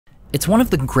It's one of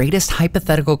the greatest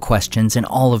hypothetical questions in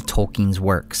all of Tolkien's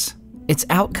works. Its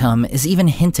outcome is even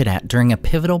hinted at during a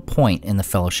pivotal point in the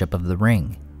Fellowship of the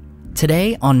Ring.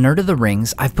 Today, on Nerd of the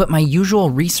Rings, I've put my usual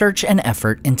research and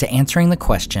effort into answering the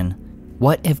question,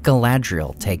 what if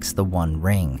Galadriel takes the One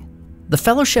Ring? The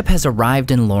Fellowship has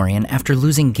arrived in Lorien after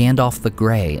losing Gandalf the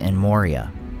Grey in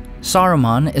Moria.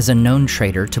 Saruman is a known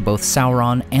traitor to both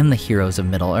Sauron and the heroes of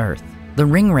Middle-earth. The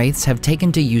Ringwraiths have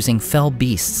taken to using fell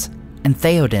beasts, and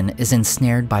Theoden is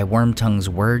ensnared by Wormtongue's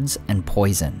words and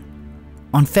poison.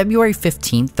 On February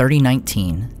 15,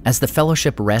 3019, as the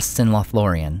Fellowship rests in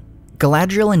Lothlorien,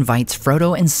 Galadriel invites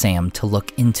Frodo and Sam to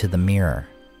look into the mirror,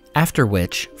 after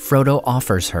which Frodo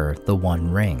offers her the One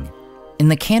Ring. In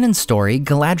the canon story,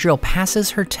 Galadriel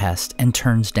passes her test and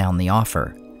turns down the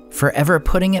offer, forever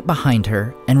putting it behind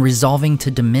her and resolving to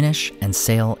diminish and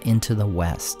sail into the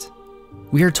west.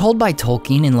 We are told by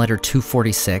Tolkien in letter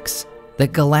 246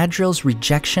 that Galadriel's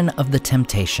rejection of the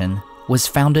temptation was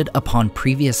founded upon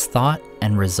previous thought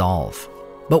and resolve.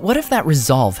 But what if that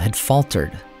resolve had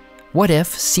faltered? What if,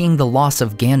 seeing the loss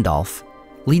of Gandalf,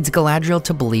 leads Galadriel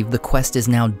to believe the quest is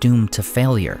now doomed to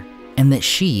failure, and that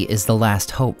she is the last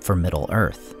hope for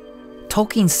Middle-earth?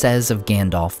 Tolkien says of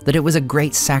Gandalf that it was a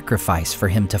great sacrifice for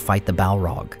him to fight the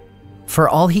Balrog. For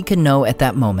all he could know at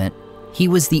that moment, he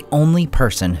was the only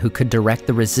person who could direct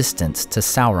the resistance to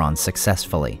Sauron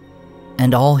successfully,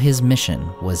 and all his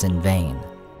mission was in vain.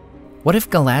 What if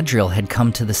Galadriel had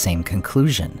come to the same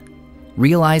conclusion,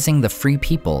 realizing the Free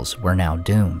Peoples were now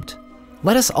doomed?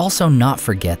 Let us also not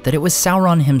forget that it was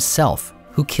Sauron himself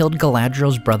who killed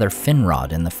Galadriel's brother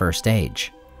Finrod in the First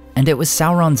Age, and it was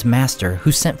Sauron's master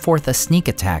who sent forth a sneak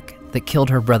attack that killed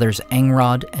her brothers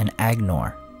Angrod and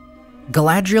Agnor.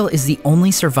 Galadriel is the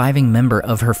only surviving member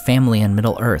of her family in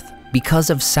Middle-earth because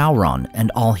of Sauron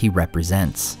and all he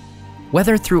represents.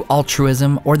 Whether through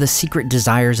altruism or the secret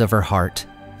desires of her heart,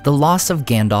 the loss of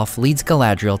Gandalf leads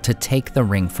Galadriel to take the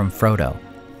ring from Frodo,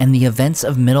 and the events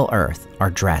of Middle-earth are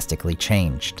drastically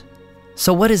changed.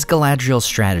 So what is Galadriel's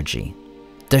strategy?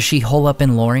 Does she hole up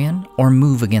in Lorien or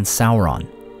move against Sauron?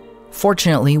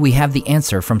 Fortunately, we have the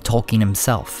answer from Tolkien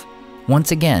himself,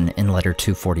 once again in letter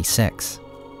 246.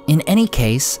 In any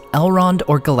case, Elrond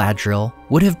or Galadriel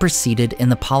would have proceeded in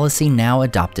the policy now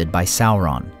adopted by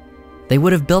Sauron. They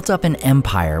would have built up an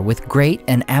empire with great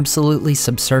and absolutely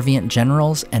subservient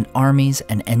generals and armies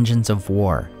and engines of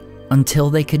war, until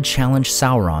they could challenge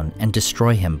Sauron and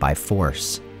destroy him by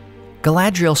force.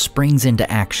 Galadriel springs into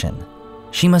action.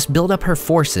 She must build up her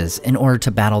forces in order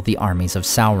to battle the armies of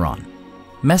Sauron.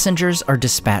 Messengers are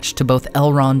dispatched to both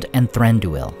Elrond and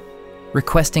Thranduil,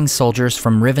 requesting soldiers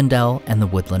from Rivendell and the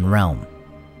Woodland Realm.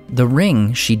 The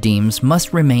ring, she deems,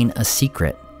 must remain a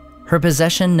secret, her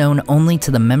possession known only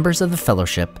to the members of the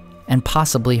Fellowship and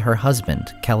possibly her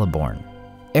husband, Celeborn.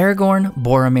 Aragorn,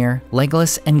 Boromir,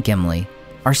 Legolas, and Gimli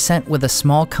are sent with a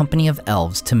small company of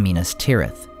elves to Minas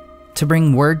Tirith, to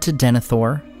bring word to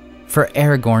Denethor, for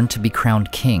Aragorn to be crowned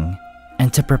king,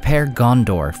 and to prepare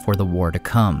Gondor for the war to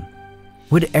come.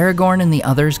 Would Aragorn and the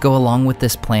others go along with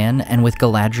this plan and with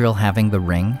Galadriel having the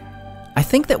ring? I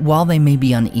think that while they may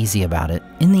be uneasy about it,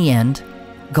 in the end,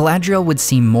 Galadriel would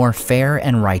seem more fair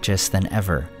and righteous than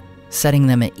ever, setting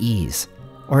them at ease,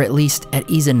 or at least at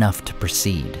ease enough to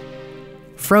proceed.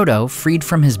 Frodo, freed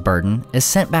from his burden, is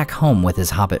sent back home with his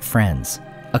hobbit friends,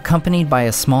 accompanied by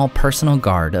a small personal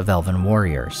guard of elven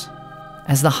warriors.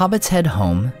 As the hobbits head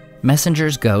home,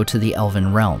 messengers go to the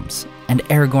elven realms, and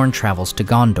Aragorn travels to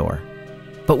Gondor.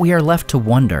 But we are left to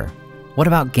wonder, what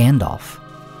about Gandalf?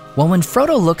 Well, when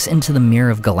Frodo looks into the mirror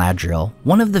of Galadriel,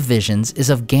 one of the visions is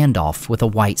of Gandalf with a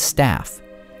white staff,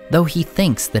 though he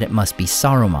thinks that it must be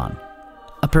Saruman.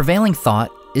 A prevailing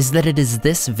thought is that it is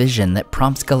this vision that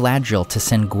prompts Galadriel to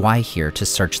send Gwaihir to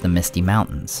search the Misty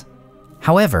Mountains.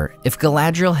 However, if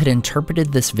Galadriel had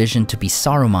interpreted this vision to be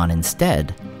Saruman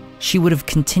instead, she would have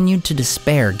continued to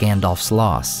despair Gandalf's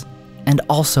loss, and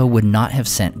also would not have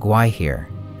sent Gwaihir,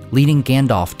 leading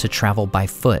Gandalf to travel by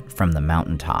foot from the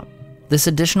mountaintop. This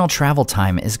additional travel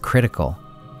time is critical,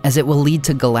 as it will lead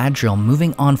to Galadriel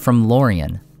moving on from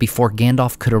Lorien before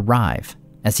Gandalf could arrive,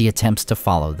 as he attempts to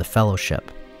follow the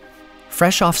Fellowship.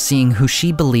 Fresh off seeing who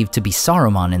she believed to be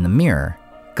Saruman in the mirror,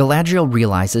 Galadriel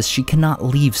realizes she cannot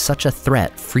leave such a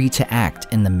threat free to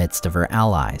act in the midst of her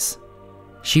allies.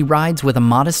 She rides with a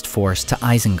modest force to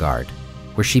Isengard,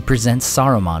 where she presents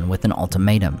Saruman with an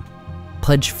ultimatum: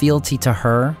 pledge fealty to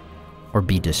her, or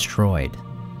be destroyed.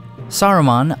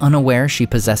 Saruman, unaware she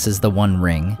possesses the One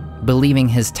Ring, believing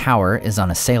his tower is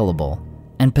unassailable,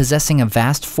 and possessing a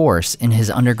vast force in his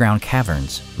underground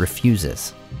caverns,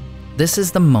 refuses. This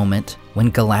is the moment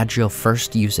when Galadriel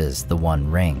first uses the One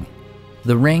Ring.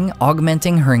 The ring,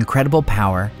 augmenting her incredible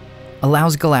power,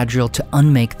 allows Galadriel to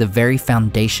unmake the very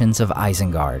foundations of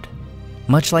Isengard,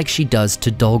 much like she does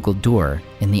to Dol Guldur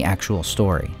in the actual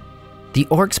story. The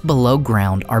orcs below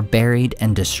ground are buried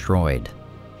and destroyed.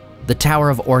 The Tower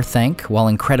of Orthanc, while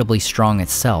incredibly strong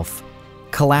itself,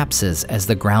 collapses as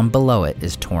the ground below it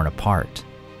is torn apart.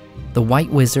 The White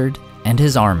Wizard and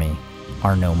his army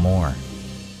are no more.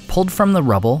 Pulled from the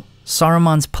rubble,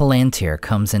 Saruman's Palantir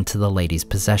comes into the lady's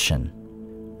possession.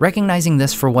 Recognizing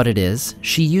this for what it is,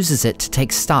 she uses it to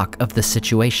take stock of the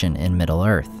situation in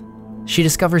Middle-earth. She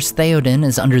discovers Theoden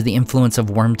is under the influence of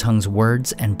Wormtongue's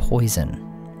words and poison.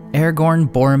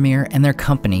 Aragorn, Boromir, and their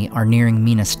company are nearing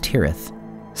Minas Tirith.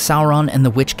 Sauron and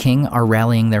the Witch King are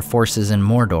rallying their forces in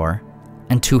Mordor,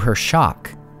 and to her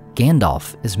shock,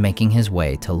 Gandalf is making his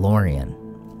way to Lorien.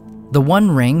 The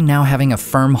One Ring, now having a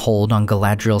firm hold on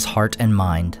Galadriel's heart and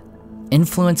mind,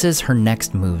 influences her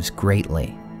next moves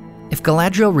greatly. If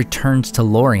Galadriel returns to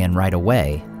Lorien right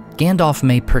away, Gandalf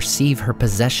may perceive her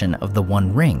possession of the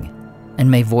One Ring, and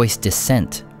may voice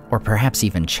dissent, or perhaps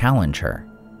even challenge her.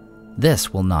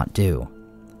 This will not do.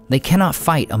 They cannot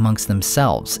fight amongst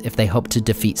themselves if they hope to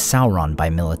defeat Sauron by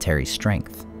military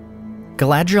strength.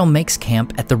 Galadriel makes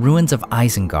camp at the ruins of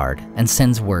Isengard and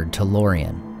sends word to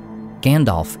Lorien.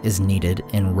 Gandalf is needed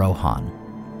in Rohan.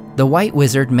 The White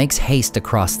Wizard makes haste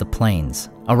across the plains,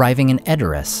 arriving in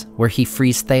Edoras, where he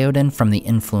frees Theoden from the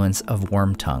influence of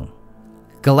Wormtongue.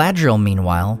 Galadriel,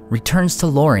 meanwhile, returns to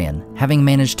Lorien, having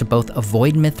managed to both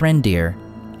avoid Mithrandir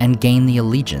and gain the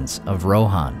allegiance of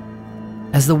Rohan.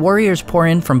 As the warriors pour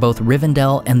in from both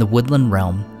Rivendell and the Woodland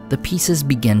Realm, the pieces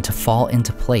begin to fall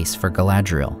into place for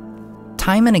Galadriel.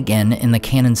 Time and again in the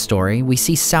canon story, we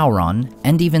see Sauron,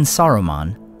 and even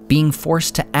Saruman, being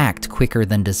forced to act quicker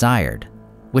than desired,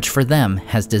 which for them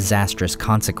has disastrous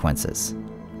consequences.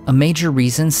 A major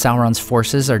reason Sauron's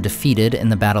forces are defeated in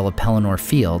the Battle of Pelennor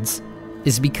Fields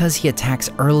is because he attacks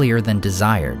earlier than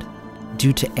desired,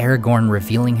 due to Aragorn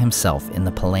revealing himself in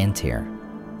the Palantir.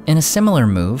 In a similar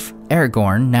move,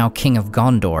 Aragorn, now King of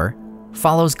Gondor,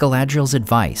 follows Galadriel's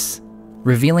advice,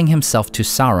 revealing himself to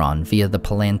Sauron via the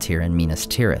Palantir in Minas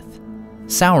Tirith.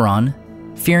 Sauron,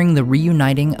 fearing the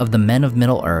reuniting of the men of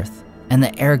Middle-earth, and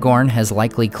that Aragorn has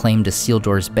likely claimed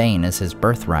Isildur's Bane as his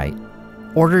birthright,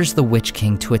 orders the Witch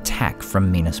King to attack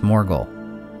from Minas Morgul.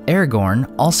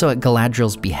 Aragorn, also at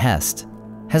Galadriel's behest,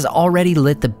 has already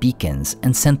lit the beacons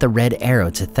and sent the red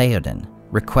arrow to Theoden,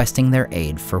 requesting their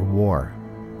aid for war.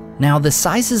 Now, the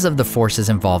sizes of the forces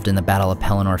involved in the Battle of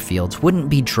Pelennor Fields wouldn't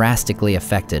be drastically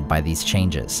affected by these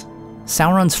changes.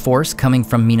 Sauron's force coming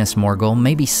from Minas Morgul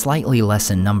may be slightly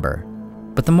less in number,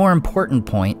 but the more important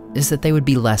point is that they would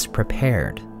be less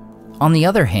prepared. On the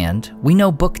other hand, we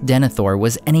know Book Denethor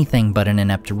was anything but an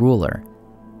inept ruler,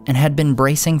 and had been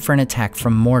bracing for an attack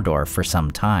from Mordor for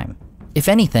some time. If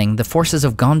anything, the forces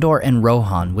of Gondor and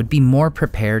Rohan would be more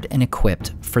prepared and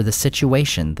equipped for the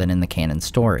situation than in the canon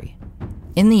story.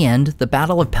 In the end, the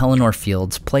Battle of Pelennor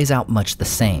Fields plays out much the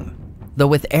same. Though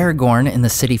with Aragorn in the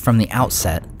city from the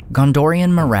outset,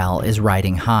 Gondorian morale is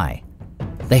riding high.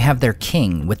 They have their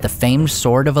king with the famed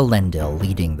Sword of Elendil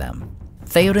leading them.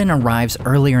 Theoden arrives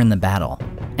earlier in the battle,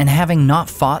 and having not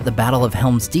fought the Battle of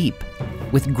Helm's Deep,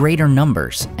 with greater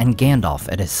numbers and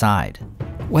Gandalf at his side.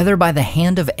 Whether by the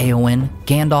hand of Éowyn,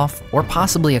 Gandalf, or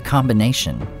possibly a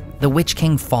combination, the Witch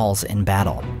King falls in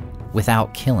battle,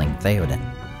 without killing Theoden.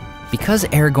 Because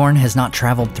Aragorn has not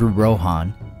traveled through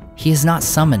Rohan, he has not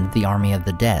summoned the Army of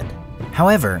the Dead.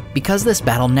 However, because this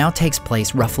battle now takes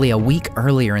place roughly a week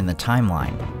earlier in the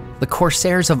timeline, the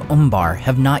Corsairs of Umbar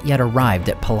have not yet arrived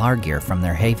at Pelargir from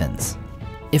their havens.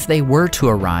 If they were to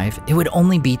arrive, it would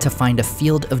only be to find a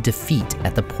field of defeat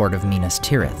at the port of Minas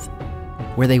Tirith,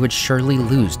 where they would surely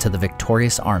lose to the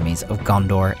victorious armies of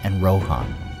Gondor and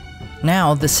Rohan.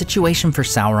 Now, the situation for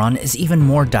Sauron is even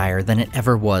more dire than it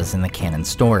ever was in the canon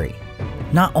story.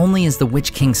 Not only is the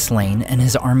Witch King slain and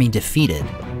his army defeated,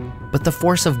 but the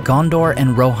force of Gondor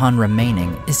and Rohan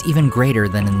remaining is even greater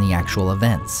than in the actual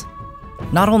events.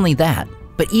 Not only that,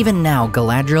 but even now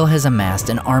Galadriel has amassed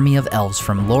an army of elves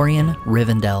from Lorien,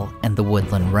 Rivendell, and the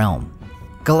Woodland Realm.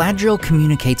 Galadriel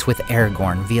communicates with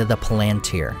Aragorn via the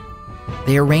Palantir.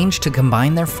 They arrange to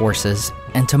combine their forces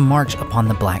and to march upon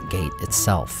the Black Gate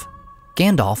itself.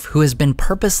 Gandalf, who has been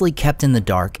purposely kept in the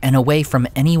dark and away from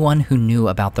anyone who knew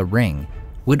about the ring,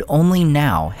 would only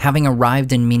now, having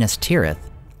arrived in Minas Tirith,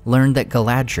 learn that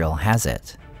Galadriel has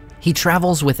it. He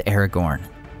travels with Aragorn,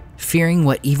 fearing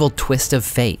what evil twist of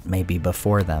fate may be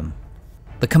before them.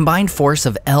 The combined force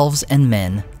of elves and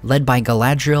men, led by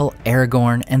Galadriel,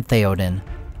 Aragorn, and Theoden,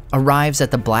 arrives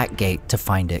at the Black Gate to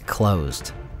find it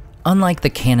closed. Unlike the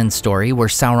canon story where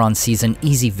Sauron sees an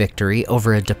easy victory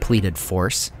over a depleted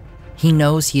force, he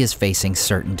knows he is facing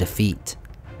certain defeat.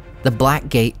 The Black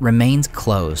Gate remains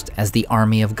closed as the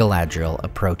army of Galadriel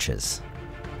approaches.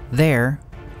 There,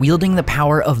 wielding the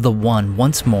power of the One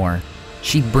once more,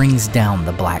 she brings down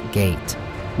the Black Gate.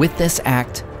 With this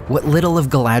act, what little of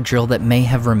Galadriel that may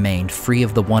have remained free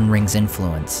of the One Ring's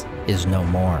influence is no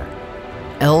more.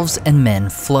 Elves and men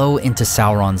flow into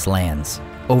Sauron's lands,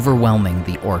 overwhelming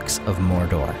the orcs of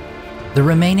Mordor. The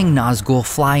remaining Nazgul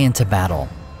fly into battle,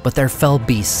 but their fell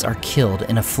beasts are killed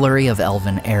in a flurry of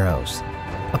elven arrows.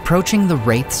 Approaching the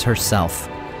Wraiths herself,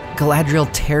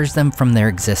 Galadriel tears them from their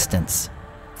existence,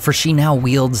 for she now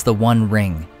wields the One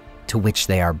Ring to which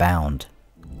they are bound.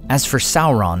 As for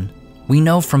Sauron, we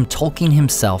know from Tolkien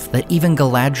himself that even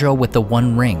Galadriel with the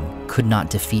One Ring could not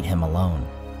defeat him alone.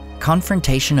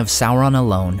 Confrontation of Sauron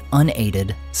alone,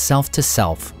 unaided,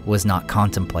 self-to-self, was not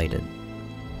contemplated.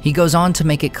 He goes on to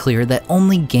make it clear that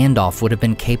only Gandalf would have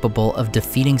been capable of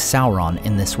defeating Sauron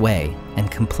in this way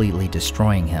and completely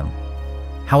destroying him.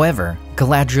 However,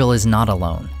 Galadriel is not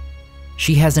alone.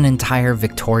 She has an entire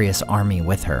victorious army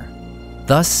with her.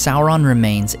 Thus, Sauron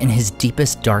remains in his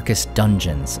deepest, darkest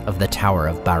dungeons of the Tower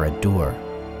of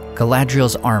Barad-dûr.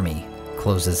 Galadriel's army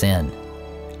closes in.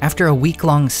 After a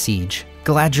week-long siege,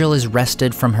 Galadriel is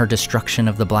wrested from her destruction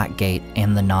of the Black Gate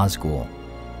and the Nazgul.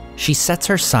 She sets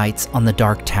her sights on the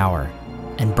Dark Tower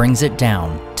and brings it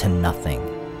down to nothing.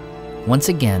 Once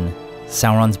again,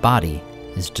 Sauron's body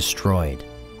is destroyed.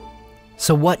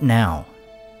 So what now?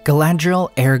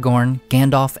 Galadriel, Aragorn,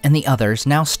 Gandalf, and the others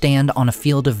now stand on a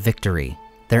field of victory,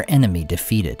 their enemy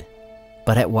defeated.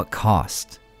 But at what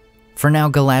cost? For now,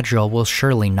 Galadriel will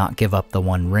surely not give up the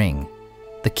One Ring,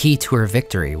 the key to her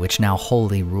victory which now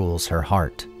wholly rules her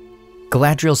heart.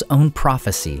 Galadriel's own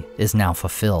prophecy is now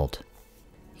fulfilled.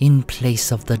 In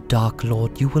place of the Dark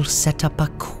Lord you will set up a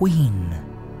queen,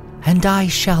 and I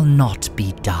shall not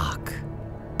be dark,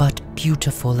 but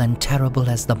beautiful and terrible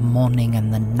as the morning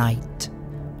and the night,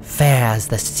 fair as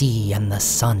the sea and the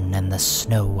sun and the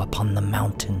snow upon the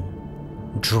mountain,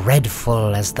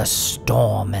 dreadful as the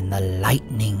storm and the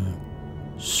lightning,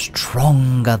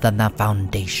 stronger than the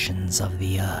foundations of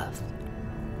the earth.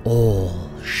 All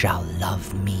shall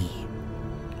love me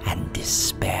and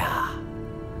despair.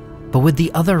 But would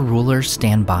the other rulers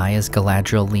stand by as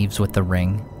Galadriel leaves with the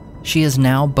ring? She is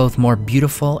now both more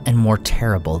beautiful and more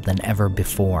terrible than ever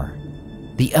before.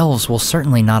 The elves will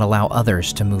certainly not allow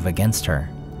others to move against her,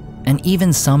 and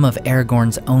even some of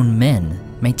Aragorn's own men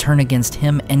may turn against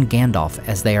him and Gandalf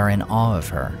as they are in awe of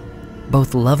her,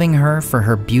 both loving her for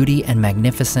her beauty and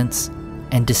magnificence,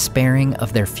 and despairing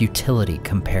of their futility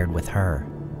compared with her.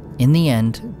 In the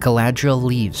end, Galadriel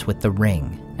leaves with the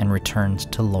ring and returns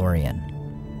to Lorien.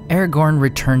 Aragorn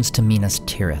returns to Minas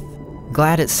Tirith,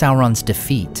 glad at Sauron's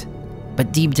defeat,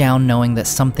 but deep down knowing that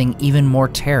something even more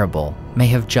terrible may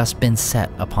have just been set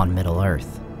upon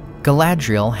Middle-earth.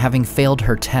 Galadriel, having failed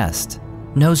her test,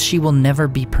 knows she will never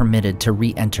be permitted to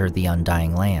re-enter the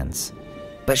Undying Lands,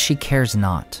 but she cares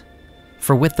not.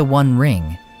 For with the One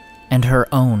Ring, and her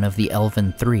own of the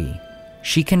Elven Three,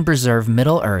 she can preserve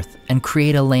Middle-earth and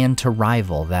create a land to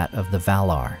rival that of the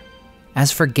Valar.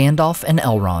 As for Gandalf and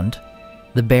Elrond,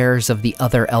 the bearers of the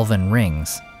other Elven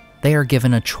Rings, they are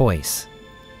given a choice.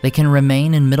 They can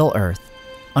remain in Middle-earth,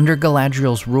 under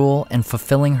Galadriel's rule and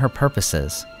fulfilling her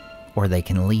purposes, or they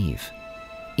can leave.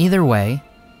 Either way,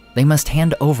 they must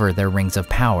hand over their rings of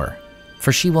power,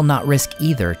 for she will not risk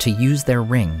either to use their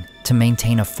ring to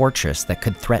maintain a fortress that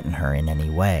could threaten her in any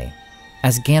way.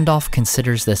 As Gandalf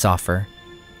considers this offer,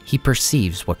 he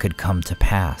perceives what could come to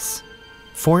pass.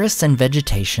 Forests and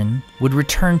vegetation would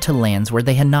return to lands where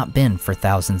they had not been for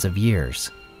thousands of years,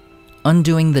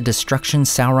 undoing the destruction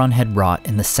Sauron had wrought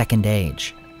in the Second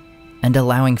Age, and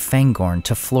allowing Fangorn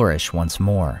to flourish once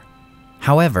more.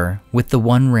 However, with the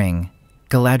One Ring,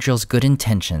 Galadriel's good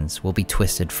intentions will be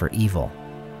twisted for evil.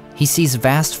 He sees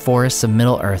vast forests of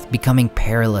Middle-earth becoming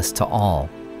perilous to all,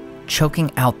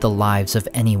 choking out the lives of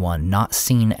anyone not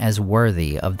seen as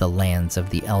worthy of the lands of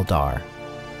the Eldar.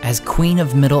 As Queen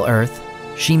of Middle-earth,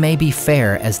 she may be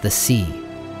fair as the sea,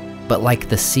 but like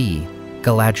the sea,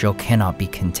 Galadriel cannot be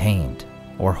contained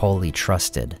or wholly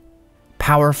trusted.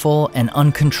 Powerful and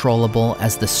uncontrollable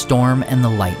as the storm and the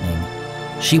lightning,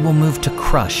 she will move to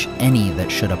crush any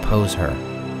that should oppose her.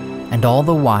 And all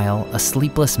the while, a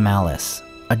sleepless malice,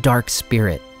 a dark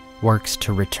spirit, works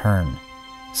to return,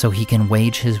 so he can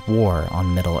wage his war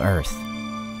on Middle-earth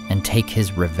and take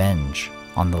his revenge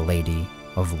on the Lady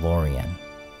of Lorien.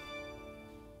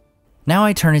 Now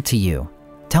I turn it to you.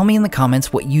 Tell me in the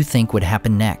comments what you think would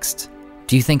happen next.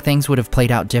 Do you think things would have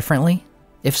played out differently?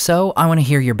 If so, I want to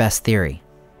hear your best theory.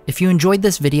 If you enjoyed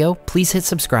this video, please hit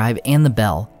subscribe and the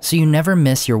bell so you never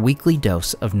miss your weekly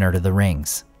dose of Nerd of the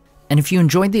Rings. And if you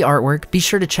enjoyed the artwork, be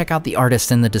sure to check out the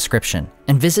artist in the description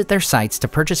and visit their sites to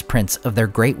purchase prints of their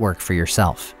great work for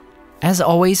yourself. As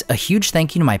always, a huge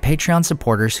thank you to my Patreon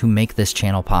supporters who make this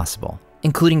channel possible,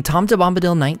 including Tom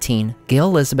DeBombadil 19, Gail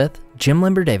Elizabeth, Jim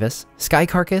Limber Davis, Sky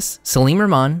Carcass, Salim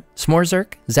Rahman,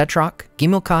 Smorzerk, Zetrock,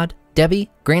 Gimilcod, Debbie,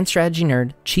 Grand Strategy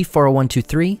Nerd, Chief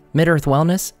 40123, Mid-Earth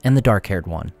Wellness, and the Dark-Haired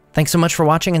One. Thanks so much for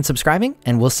watching and subscribing,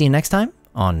 and we'll see you next time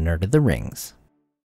on Nerd of the Rings.